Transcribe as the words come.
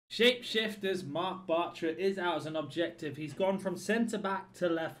Shapeshifters Marc Bartra is out as an objective. He's gone from centre-back to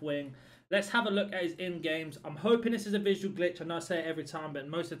left wing. Let's have a look at his in-games. I'm hoping this is a visual glitch. I know I say it every time, but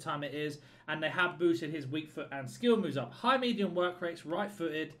most of the time it is. And they have boosted his weak foot and skill moves up. High, medium work rates,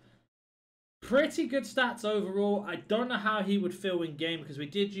 right-footed. Pretty good stats overall. I don't know how he would feel in-game because we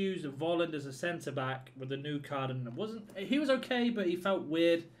did use Volland as a centre-back with the new card. And he was okay, but he felt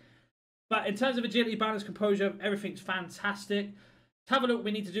weird. But in terms of agility, balance, composure, everything's fantastic. Let's have a look what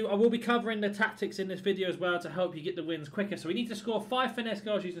we need to do. I will be covering the tactics in this video as well to help you get the wins quicker. So we need to score 5 finesse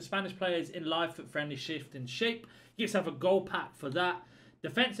goals using Spanish players in live foot friendly shift and shape. Get yourself a goal pack for that.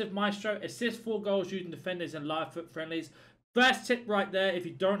 Defensive maestro, assist 4 goals using defenders in live foot friendlies. First tip right there, if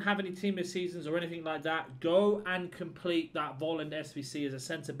you don't have any team of seasons or anything like that, go and complete that Volland SVC as a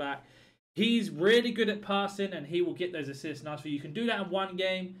centre back. He's really good at passing and he will get those assists nice for you. You can do that in one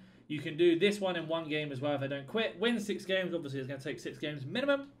game. You can do this one in one game as well if they don't quit. Win 6 games. Obviously, it's going to take 6 games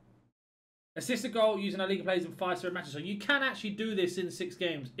minimum. Assist a goal using our league players in 5-star matches. So you can actually do this in 6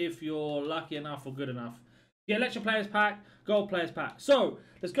 games if you're lucky enough or good enough. Yeah, lecture players pack, gold players pack. So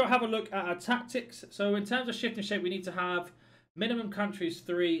let's go have a look at our tactics. So in terms of shift and shape, we need to have minimum countries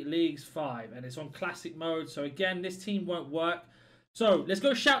 3, leagues 5. And it's on classic mode. So again, this team won't work. So let's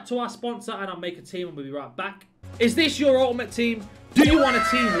go shout to our sponsor and I'll make a team and we'll be right back. Is this your ultimate team? Do you want a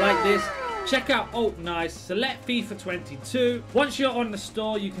team like this? Check out NaNNiK, select FIFA 22. Once you're on the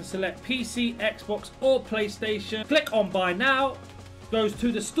store, you can select PC, Xbox or PlayStation. Click on buy now. Goes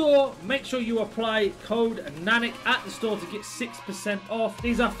to the store. Make sure you apply code NaNNiK at the store to get 6% off.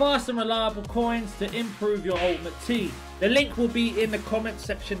 These are fast and reliable coins to improve your ultimate team. The link will be in the comment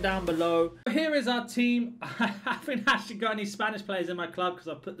section down below. Here is our team. I haven't actually got any Spanish players in my club because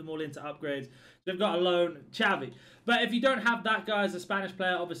I've put them all into upgrades. They've got a loan, Xavi. But if you don't have that guy as a Spanish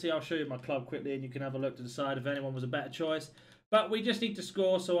player, obviously I'll show you my club quickly and you can have a look to decide if anyone was a better choice. But we just need to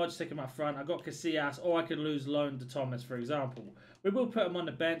score, so I'll just stick him up front. I've got Casillas, or I could lose loan to Thomas, for example. We will put him on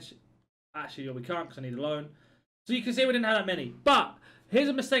the bench. Actually, we can't because I need a loan. So you can see we didn't have that many. But here's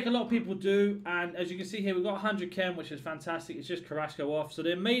a mistake a lot of people do. And as you can see here, we've got 100 chem, which is fantastic. It's just Carrasco off. So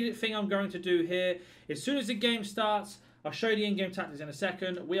the immediate thing I'm going to do here, as soon as the game starts, I'll show you the in-game tactics in a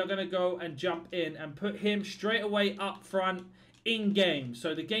second. We are going to go and jump in and put him straight away up front in-game.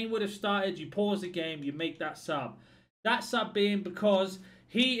 So the game would have started. You pause the game. You make that sub. That sub being because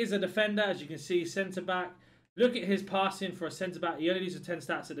he is a defender, as you can see, centre-back. Look at his passing for a centre-back. He only uses 10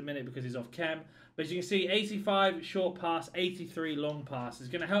 stats at the minute because he's off chem. But as you can see, 85 short pass, 83 long pass. It's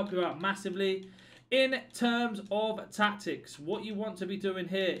going to help you out massively. In terms of tactics, what you want to be doing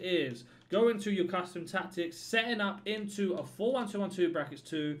here is go into your custom tactics, setting up into a 4-1-2-1-2 brackets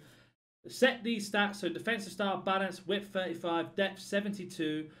 2. Set these stats, so defensive style, balance, width 35, depth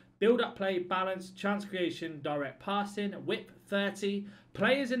 72. Build up play, balance, chance creation, direct passing, whip 30.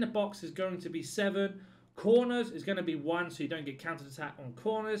 Players in the box is going to be 7. Corners is going to be 1, so you don't get counter attack on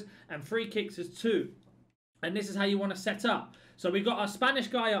corners. And free kicks is 2. And this is how you want to set up. So we've got our Spanish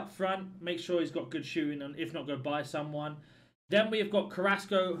guy up front. Make sure he's got good shooting, and if not, go buy someone. Then we've got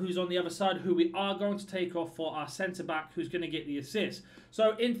Carrasco, who's on the other side, who we are going to take off for our centre-back, who's going to get the assist.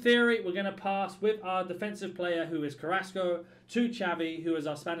 So, in theory, we're going to pass with our defensive player, who is Carrasco, to Xavi, who is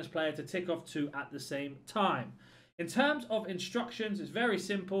our Spanish player, to tick off to at the same time. In terms of instructions, it's very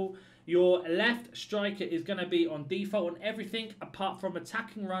simple. Your left striker is going to be on default on everything, apart from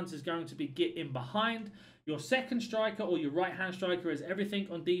attacking runs is going to be get in behind. Your second striker or your right-hand striker is everything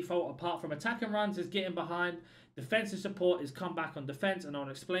on default, apart from attacking runs is getting behind. Defensive support is come back on defense, and I'll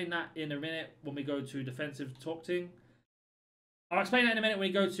explain that in a minute when we go to defensive talking. I'll explain that in a minute when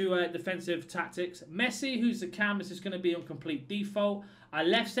we go to defensive tactics. Messi, who's the cam, is just going to be on complete default. Our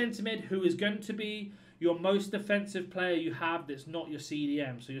left centre mid, who is going to be your most defensive player you have that's not your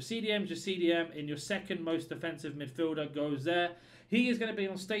CDM. So your CDM is your CDM, and your second most defensive midfielder goes there. He is going to be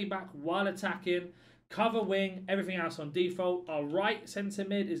on stay back while attacking. Cover wing, everything else on default. Our right centre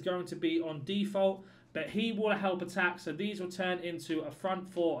mid is going to be on default, but he will help attack, so these will turn into a front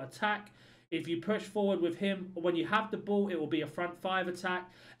 4 attack. If you push forward with him, when you have the ball, it will be a front 5 attack.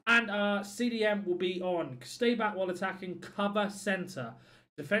 And our CDM will be on stay back while attacking, cover centre.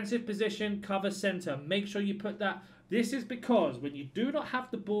 Defensive position, cover centre. Make sure you put that. This is because when you do not have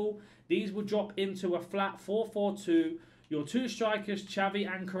the ball, these will drop into a flat 4-4-2. Your 2 strikers, Xavi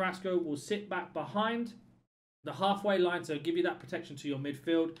and Carrasco, will sit back behind the halfway line to give you that protection to your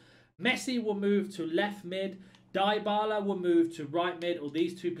midfield. Messi will move to left mid. Dybala will move to right mid, or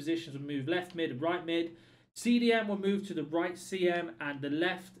these 2 positions will move left mid and right mid. CDM will move to the right CM, and the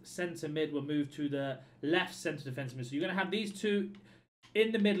left centre mid will move to the left centre defensive mid. So you're going to have these 2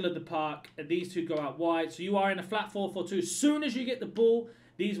 in the middle of the park, and these 2 go out wide. So you are in a flat 4-4-2. As soon as you get the ball,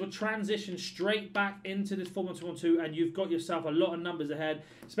 these will transition straight back into this 4-1-2-1-2, and you've got yourself a lot of numbers ahead,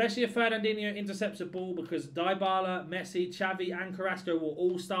 especially if Fernandinho intercepts a ball, because Dybala, Messi, Xavi and Carrasco will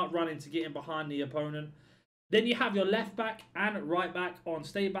all start running to get in behind the opponent. Then you have your left back and right back on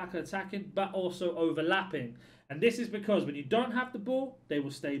stay back and attacking, but also overlapping. And this is because when you don't have the ball, they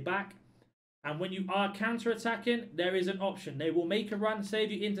will stay back. And when you are counter-attacking, there is an option. They will make a run. Say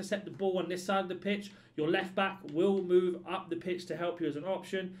if you intercept the ball on this side of the pitch, your left back will move up the pitch to help you as an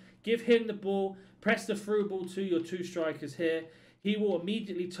option. Give him the ball. Press the through ball to your two strikers here. He will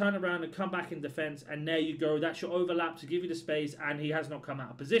immediately turn around and come back in defence. And there you go. That's your overlap to give you the space. And he has not come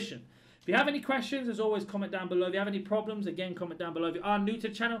out of position. If you have any questions, as always, comment down below. If you have any problems, again, comment down below. If you are new to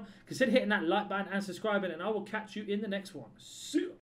the channel, consider hitting that like button and subscribing. And I will catch you in the next one. See ya.